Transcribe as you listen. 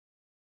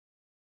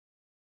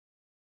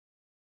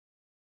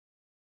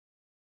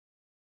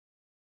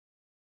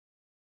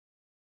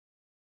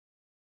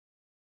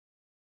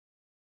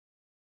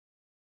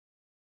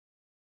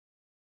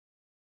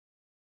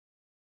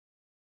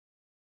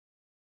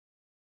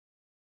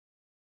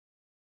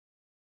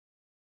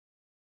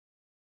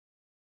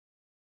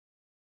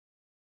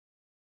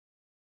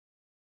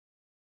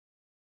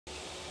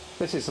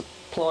This is a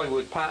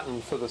plywood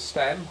pattern for the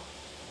stem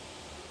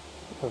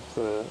of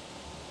the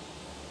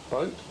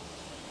boat.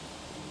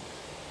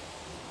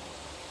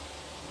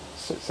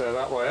 Sits there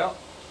that way up.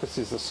 This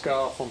is the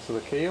scarf onto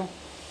the keel.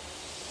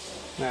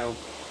 Now,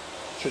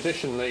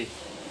 traditionally,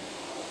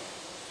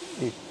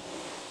 you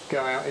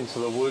go out into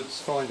the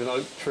woods, find an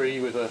oak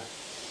tree with a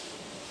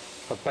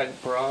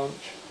bent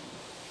branch,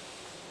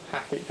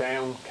 hack it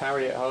down,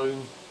 carry it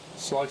home,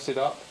 slice it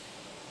up,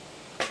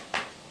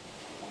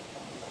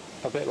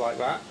 a bit like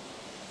that,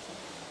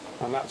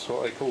 and that's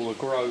what they call a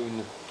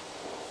grown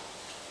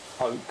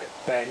oak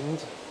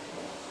bend,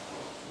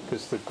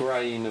 because the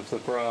grain of the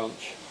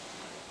branch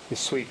is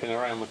sweeping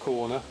around the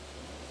corner.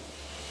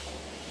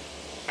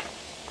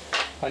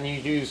 And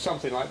you'd use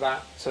something like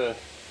that to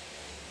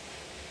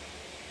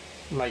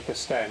make a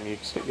stem.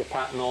 You'd stick your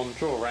pattern on,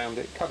 draw around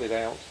it, cut it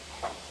out,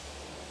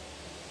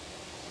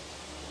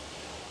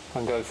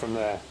 and go from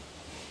there.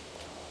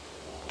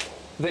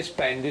 This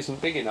bend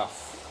isn't big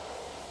enough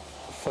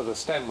for the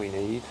stem we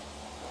need,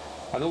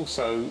 and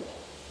also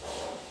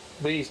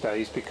these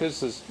days, because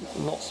there's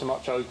not so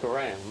much oak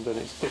around and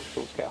it's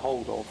difficult to get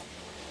hold of,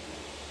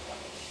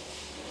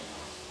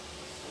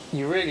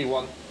 you really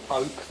want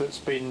oak that's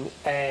been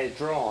air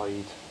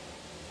dried,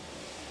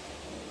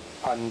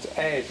 and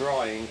air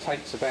drying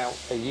takes about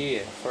a year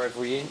for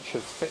every inch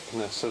of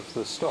thickness of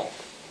the stock.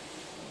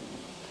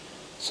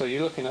 So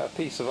you're looking at a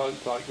piece of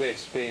oak like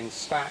this being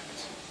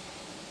stacked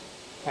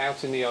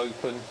out in the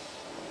open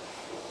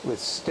with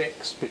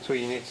sticks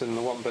between it and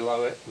the one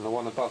below it and the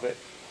one above it,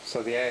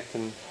 so the air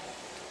can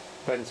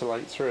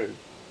ventilate through.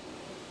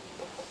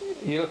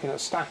 You're looking at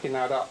stacking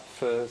that up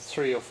for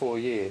 3 or 4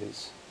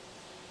 years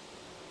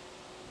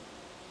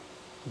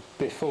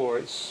before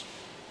it's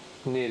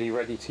nearly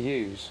ready to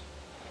use.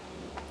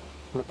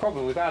 And the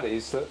problem with that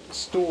is that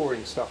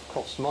storing stuff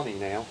costs money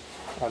now,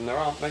 and there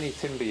aren't many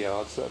timber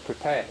yards that are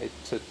prepared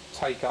to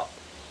take up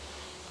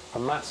a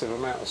massive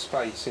amount of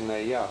space in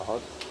their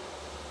yard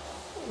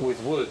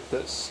with wood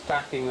that's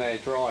stacking there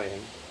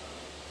drying,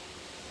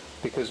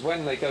 because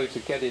when they go to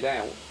get it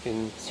out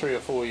in 3 or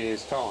 4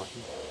 years' time,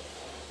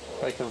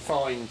 they can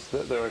find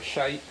that there are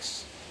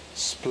shakes,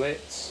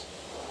 splits,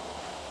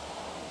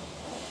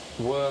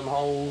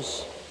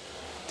 wormholes,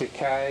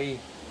 decay,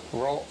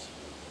 rot,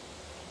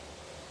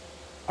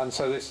 and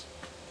so this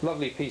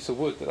lovely piece of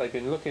wood that they've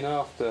been looking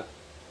after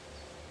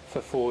for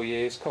 4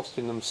 years,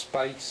 costing them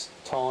space,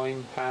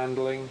 time,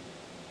 handling,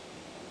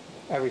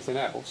 everything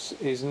else,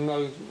 is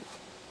no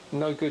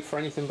good for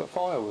anything but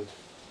firewood.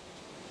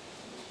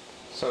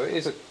 So it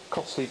is a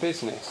costly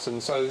business,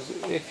 and so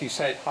if you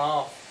said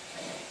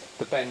half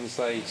the bends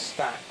they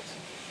stacked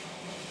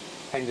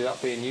ended up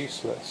being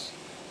useless,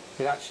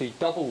 it actually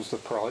doubles the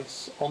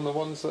price on the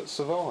ones that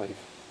survive.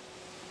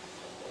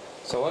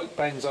 So oak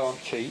bends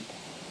aren't cheap.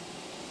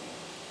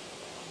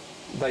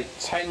 They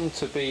tend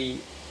to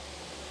be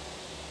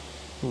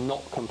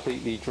not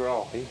completely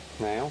dry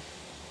now,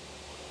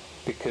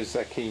 because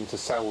they're keen to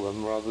sell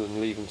them rather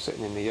than leave them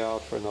sitting in the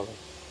yard for another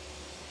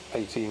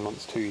 18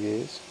 months, 2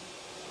 years.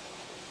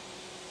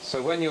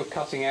 So when you're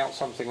cutting out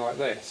something like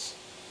this,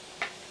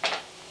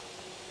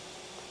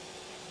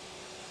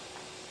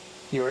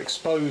 you're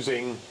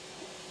exposing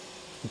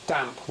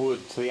damp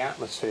wood to the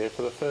atmosphere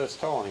for the first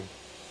time.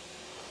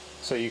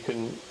 So you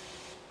can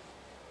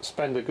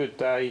spend a good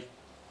day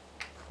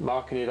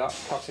marking it up,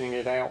 cutting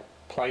it out,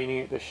 planing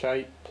it to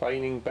shape,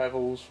 planing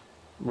bevels,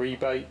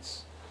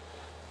 rebates,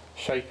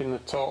 shaping the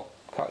top,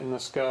 cutting the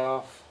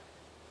scarf,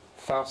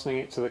 fastening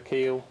it to the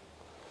keel,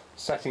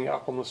 setting it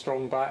up on the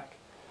strong back,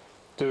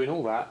 doing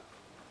all that,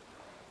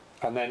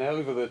 and then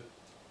over the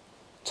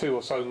 2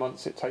 or so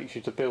months it takes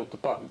you to build the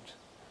boat,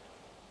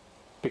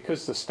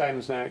 because the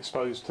stem's now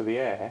exposed to the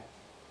air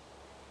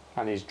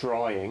and is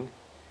drying,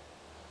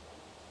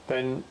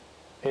 then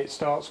it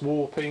starts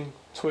warping,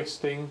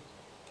 twisting,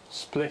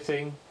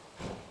 splitting,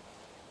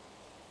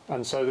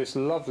 and so this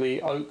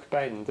lovely oak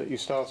bend that you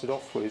started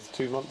off with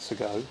 2 months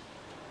ago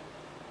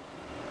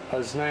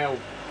has now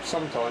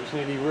sometimes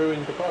nearly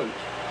ruined the boat.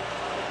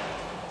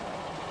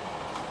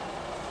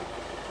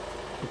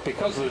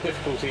 Because of the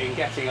difficulty in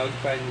getting oak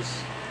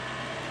bends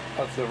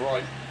of the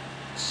right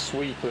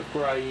sweep of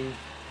grain,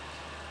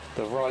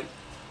 the right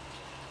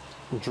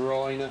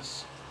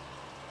dryness,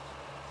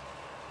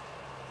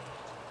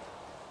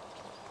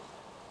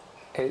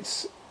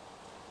 it's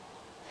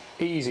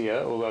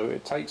easier, although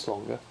it takes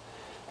longer,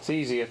 it's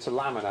easier to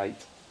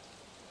laminate.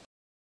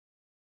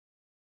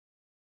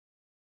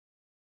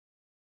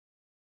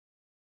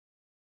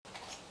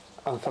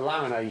 And for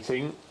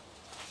laminating,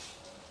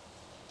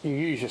 you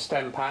use your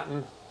stem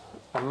pattern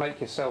and make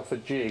yourself a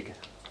jig.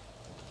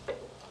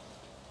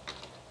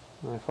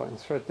 Now if I can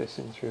thread this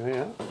in through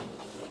here.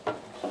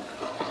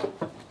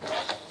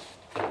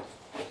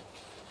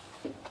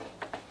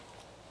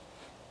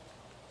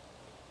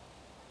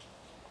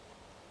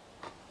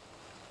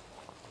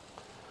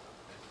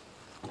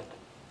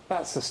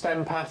 That's the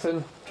stem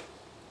pattern.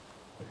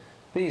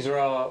 These are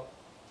our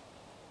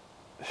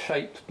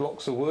shaped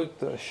blocks of wood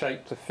that are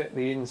shaped to fit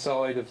the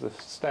inside of the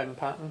stem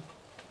pattern.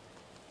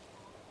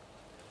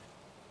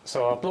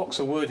 So our blocks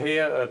of wood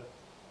here are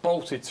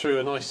bolted through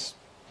a nice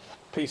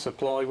piece of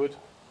plywood,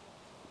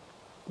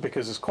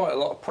 because there's quite a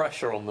lot of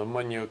pressure on them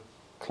when you're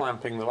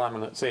clamping the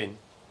laminates in.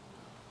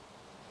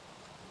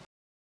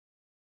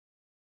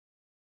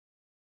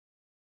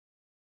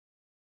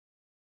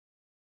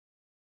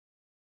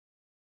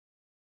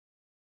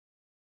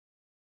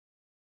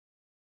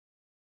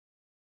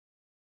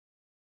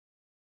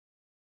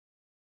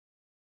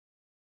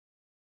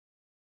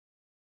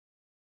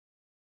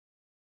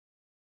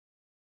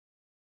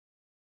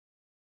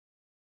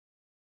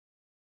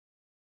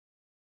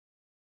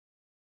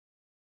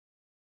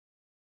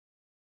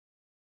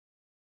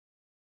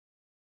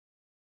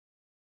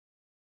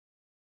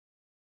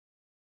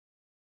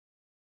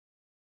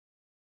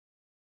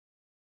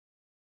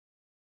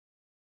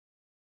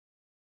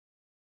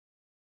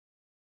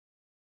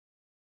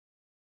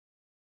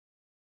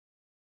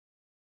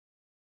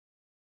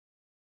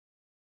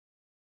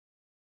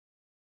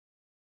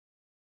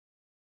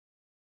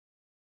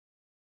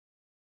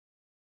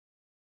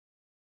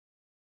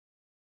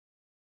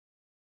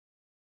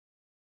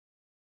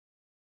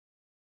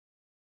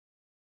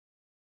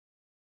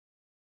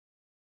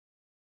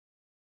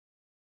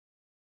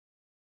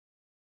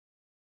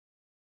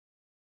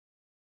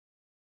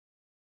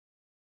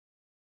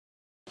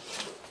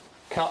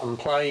 Cut and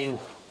plane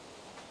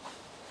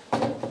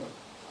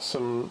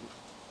some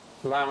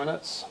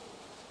laminates.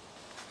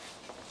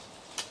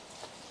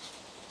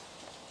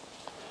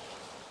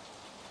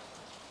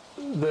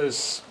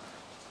 There's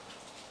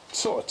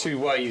sort of two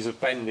ways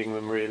of bending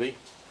them really.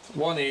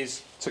 One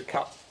is to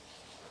cut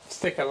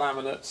thicker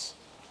laminates,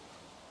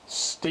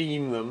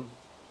 steam them,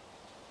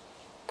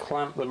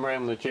 clamp them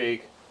around the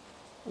jig,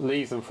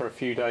 leave them for a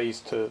few days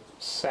to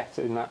set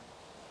in that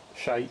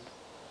shape,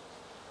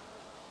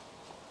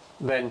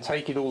 then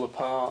take it all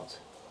apart,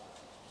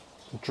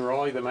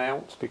 dry them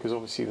out because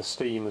obviously the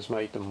steam has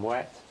made them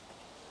wet,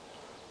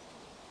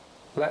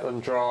 let them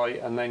dry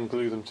and then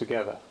glue them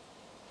together.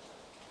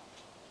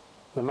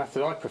 The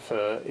method I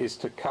prefer is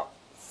to cut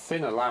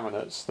thinner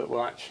laminates that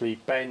will actually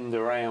bend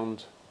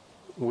around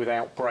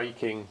without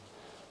breaking,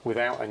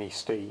 without any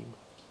steam.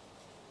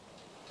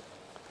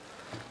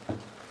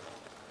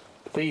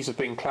 These have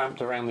been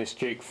clamped around this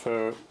jig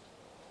for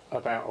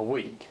about a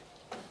week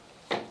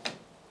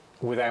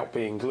without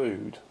being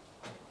glued,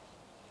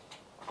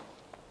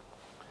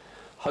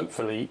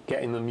 hopefully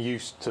getting them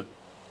used to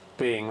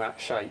being that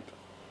shape.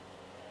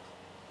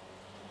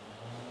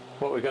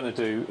 What we're going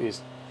to do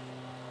is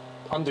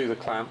undo the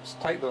clamps,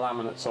 take the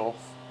laminates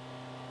off,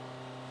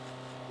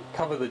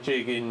 cover the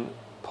jig in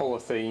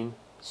polythene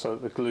so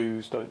that the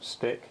glues don't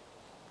stick,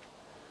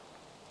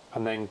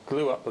 and then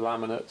glue up the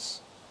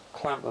laminates,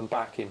 clamp them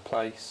back in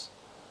place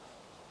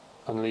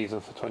and leave them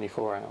for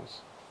 24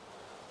 hours.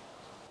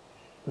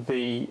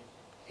 The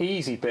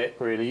easy bit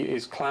really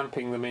is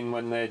clamping them in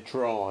when they're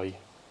dry.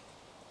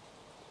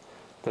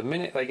 The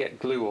minute they get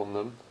glue on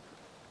them,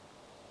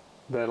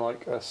 they're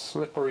like a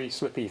slippery,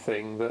 slippy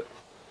thing that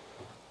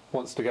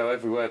wants to go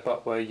everywhere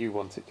but where you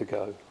want it to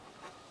go.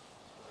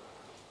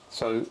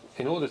 So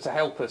in order to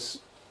help us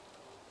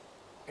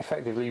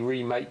effectively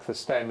remake the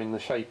stem in the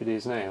shape it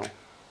is now,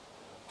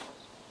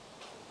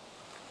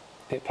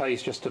 it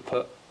pays just to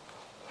put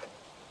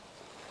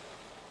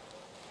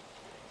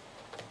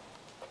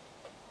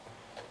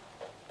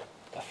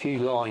a few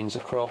lines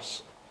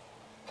across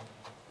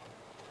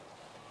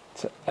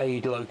to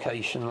aid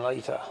location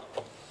later.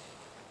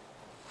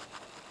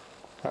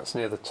 That's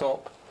near the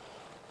top.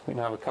 We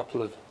can have a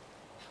couple of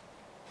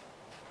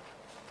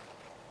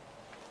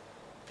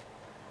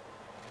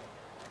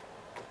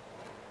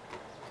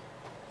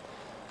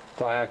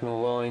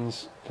diagonal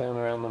lines down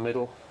around the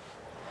middle.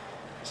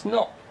 It's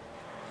not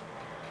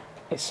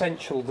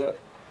essential that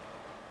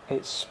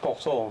it's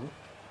spot on,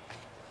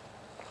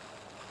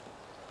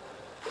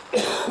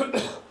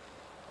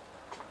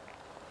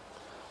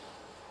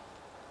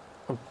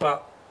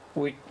 but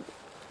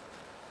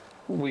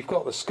we've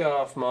got the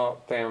scarf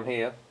mark down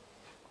here.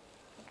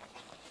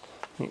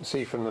 You can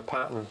see from the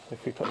pattern,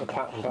 if we put the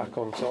pattern back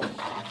on top.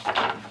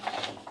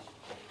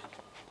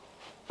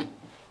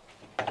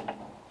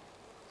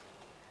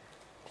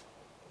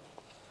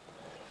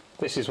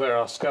 This is where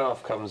our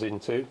scarf comes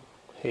into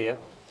here,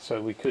 so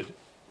we could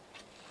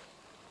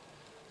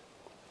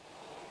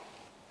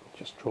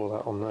just draw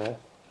that on there.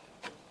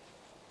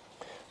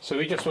 So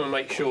we just want to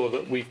make sure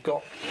that we've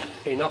got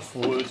enough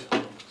wood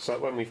so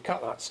that when we've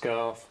cut that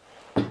scarf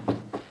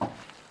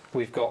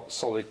we've got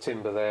solid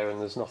timber there and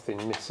there's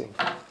nothing missing.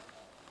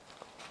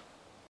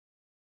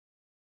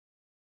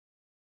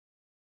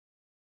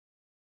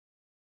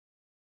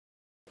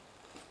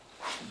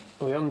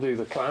 We undo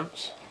the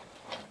clamps.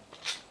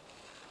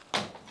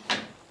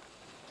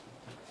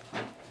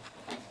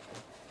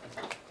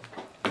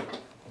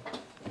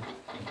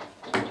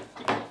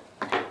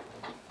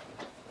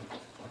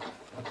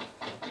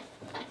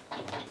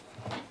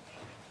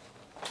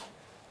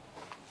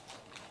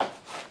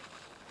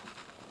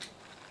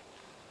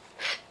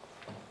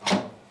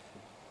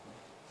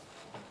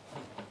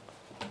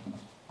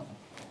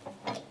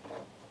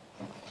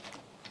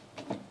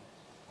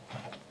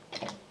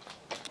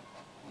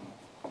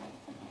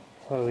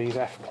 So these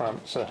F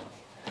clamps are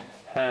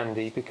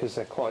handy because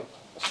they're quite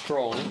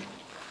strong.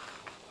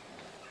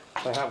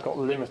 They have got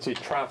limited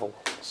travel,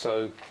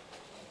 so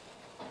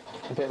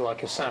a bit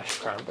like a sash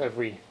clamp,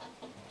 every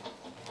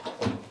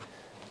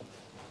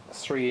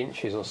 3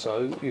 inches or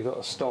so you've got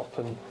to stop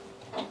and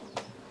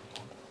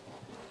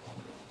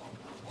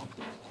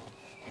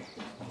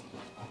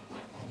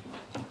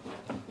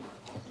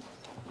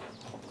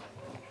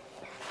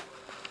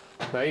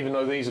now, even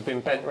though these have been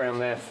bent around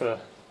there for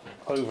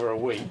over a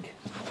week,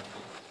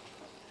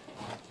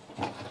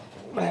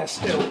 they're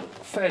still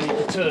fairly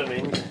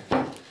determined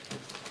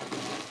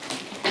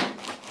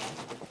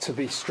to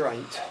be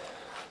straight.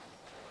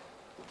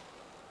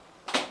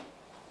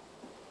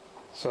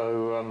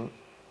 So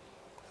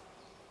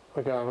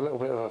we're going to have a little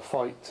bit of a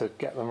fight to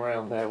get them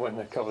around there when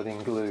they're covered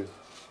in glue.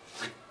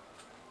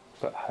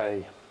 But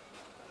hey.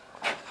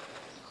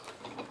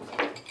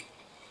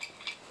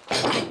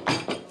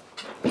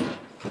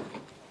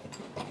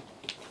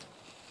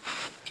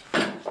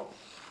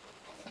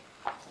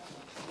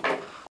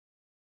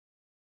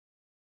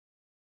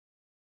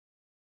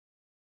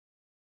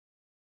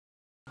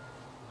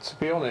 To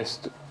be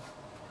honest,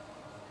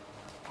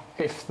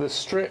 if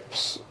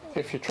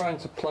you're trying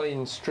to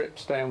plane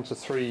strips down to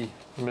 3mm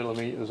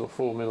or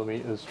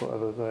 4mm,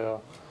 whatever they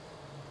are,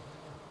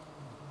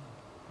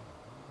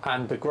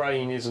 and the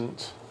grain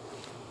isn't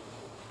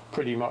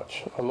pretty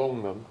much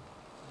along them,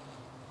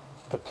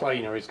 the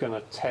planer is going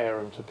to tear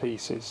them to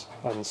pieces.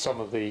 And some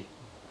of the,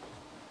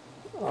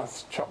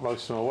 I've chopped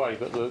most of them away,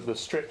 but the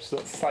strips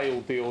that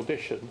failed the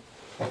audition,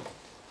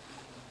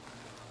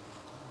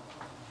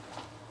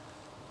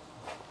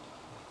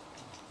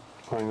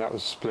 I mean that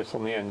was split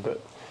on the end, but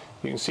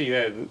you can see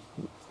there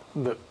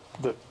that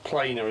the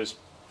planer has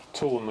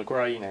torn the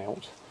grain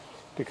out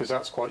because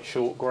that's quite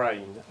short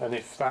grain, and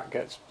if that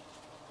gets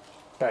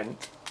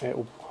bent it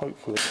will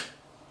hopefully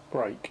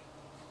break.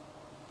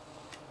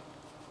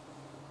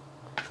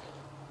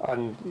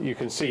 And you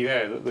can see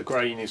there that the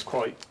grain is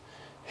quite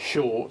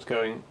short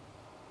going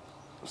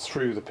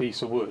through the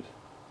piece of wood.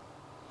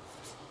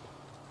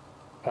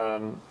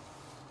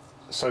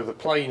 So the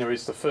planer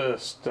is the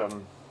first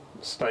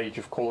stage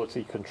of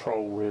quality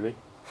control really,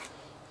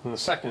 and the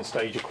second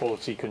stage of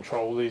quality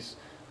control is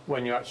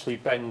when you actually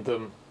bend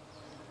them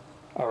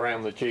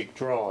around the jig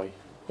dry.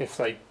 If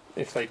they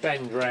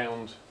bend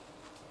round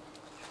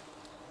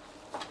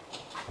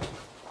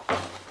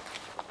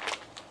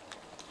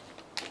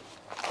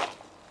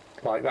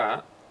like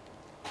that,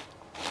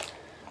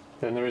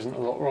 then there isn't a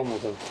lot wrong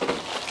with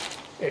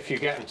them. If you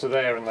get them to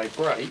there and they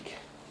break,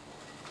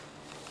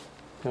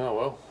 oh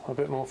well, a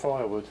bit more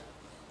firewood.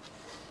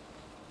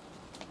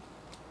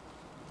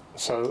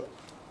 So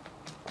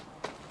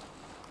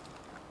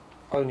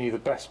only the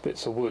best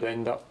bits of wood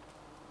end up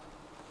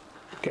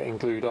getting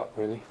glued up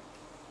really.